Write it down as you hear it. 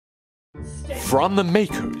From the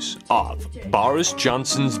makers of Boris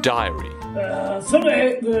Johnson's Diary.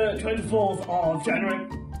 Sunday, the 24th of January.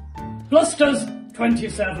 Blusters,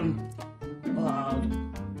 27.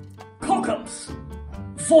 Cock-ups,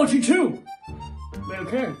 42.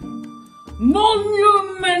 Okay.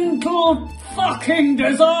 Monumental fucking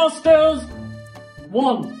disasters,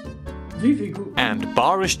 1. Vivi Group. And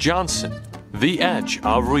Boris Johnson, The Edge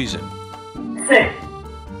of Reason.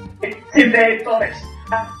 Today, Boris.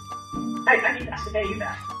 I need to survey you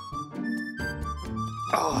there.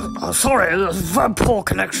 Sorry, there's a very poor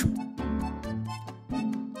connection.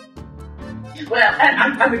 Well,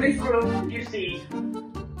 I'm coming through, you see.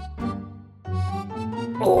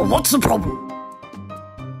 Oh, what's the problem?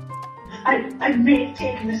 I may have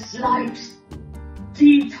taken a slight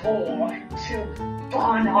detour to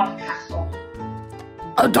Barnard Castle.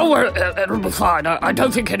 Don't worry, it'll be fine. I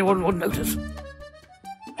don't think anyone would notice.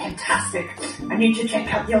 Fantastic. I need to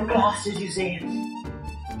check out your glasses, you see.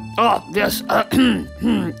 Ah, yes.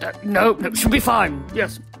 No, it should be fine.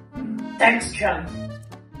 Yes. Thanks, Chum.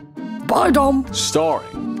 Bye, Dom.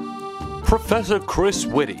 Starring Professor Chris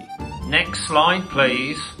Whitty. Next slide,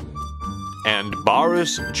 please. And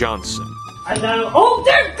Boris Johnson. Hello. Oh,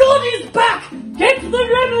 thank God he's back! Get the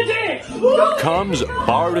remedy! Comes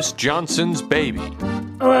Boris Johnson's baby.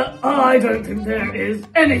 I don't think there is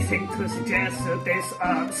anything to suggest that this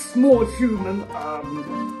small human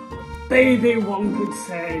baby, one could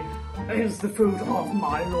say, is the fruit of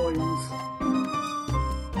my loins.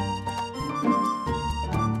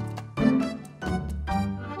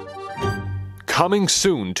 Coming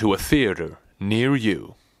soon to a theater near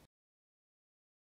you.